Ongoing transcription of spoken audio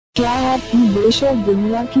क्या आप भी देश और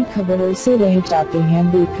दुनिया की खबरों से रह जाते हैं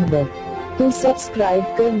बेखबर? तो सब्सक्राइब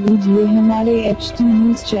कर लीजिए हमारे HT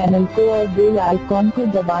न्यूज चैनल को और बेल आइकॉन को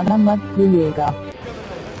दबाना मत भूलिएगा।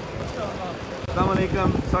 Assalamu alaikum.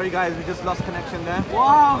 Sorry guys, we just lost connection there.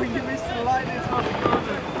 Wow, you missed the lightning strike.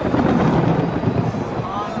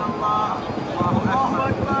 Subhanallah. Allahu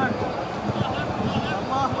Akbar.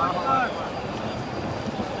 Allahu Akbar.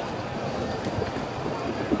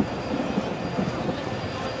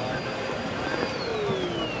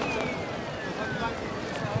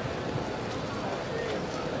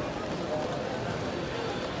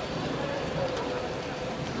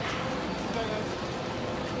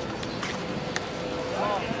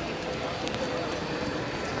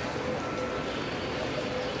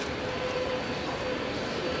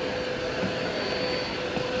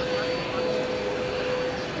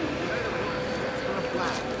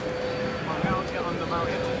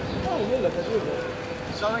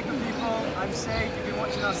 Assalamualaikum people, I'm safe, you've been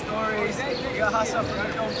watching our stories. We got Hassan from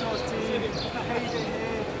the Dome Tours team, Hayden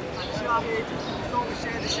here, and Shahid. Thought we'd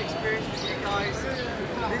share this experience with you guys.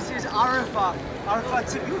 This is Arafat. Arafat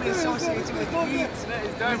typically associated with heat,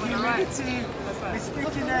 with humidity, with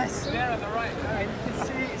stickiness. And you can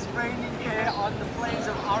see it's raining here on the plains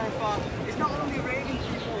of Arafat. It's not only raining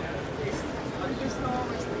people, it's thunderstorm,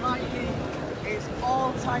 it's lightning, it's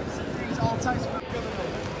all types of things, all types of...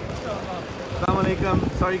 Assalamu alaikum.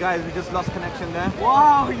 Sorry guys, we just lost connection there.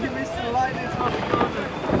 Wow, you missed the lightning strike.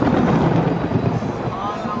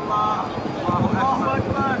 Subhanallah. Allahu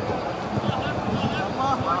Akbar.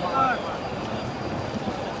 Allahu Akbar.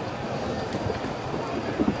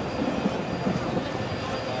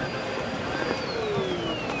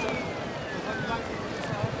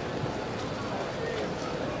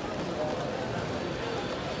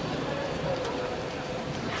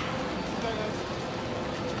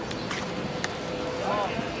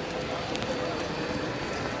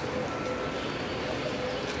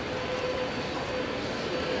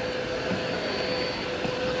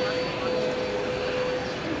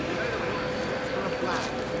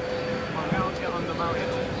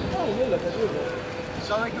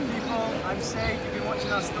 Assalamualaikum people, I'm safe, you've been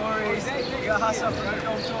watching our stories. We got Hassan from the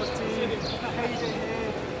Dome Tours team, Hayden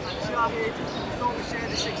here, and Shahid. Thought we'd share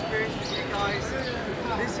this experience with you guys.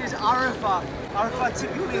 This is Arafat. Arafat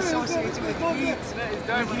typically associated with heat,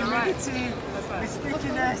 with humidity, with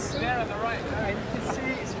stickiness. And you can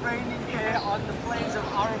see it's raining here on the plains of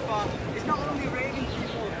Arafat. It's not only raining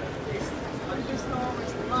people, it's thunderstorm,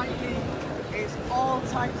 it's lightning, it's all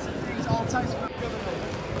types of things, all types of...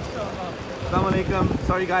 Assalamu alaikum.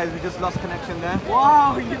 Sorry guys, we just lost connection there.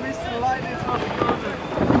 Wow, you missed the lightning strike.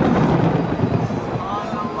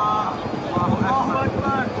 Subhanallah. Allahu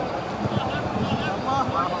Akbar.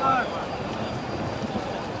 Allahu Akbar.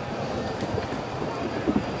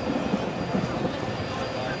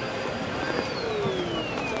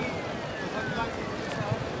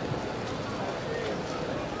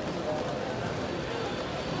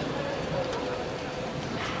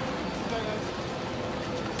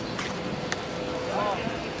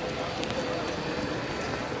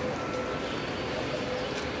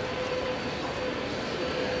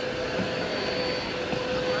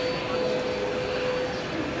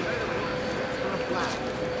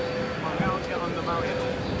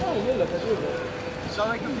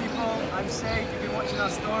 Assalamualaikum people, I'm safe, you've been watching our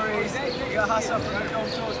stories. We got Hassan from the Dome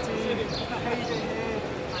Tours team, Hayden here,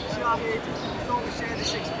 and Shahid. Thought we'd share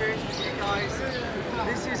this experience with you guys.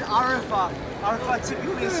 This is Arafat. Arafat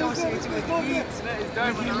typically associated with heat,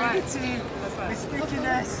 with humidity, with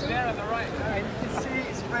stickiness. And you can see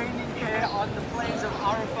it's raining here on the plains of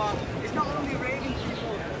Arafat. It's not only raining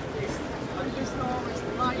people, it's thunderstorm, it's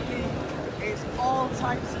lightning, it's all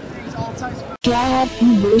types of things, all types of... क्या आप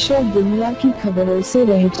भी देश और दुनिया की खबरों से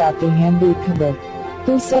रह जाते हैं बेखबर?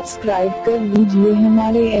 तो सब्सक्राइब कर लीजिए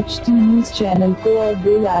हमारे HT न्यूज चैनल को और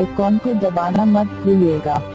बेल आइकॉन को दबाना मत भूलिएगा।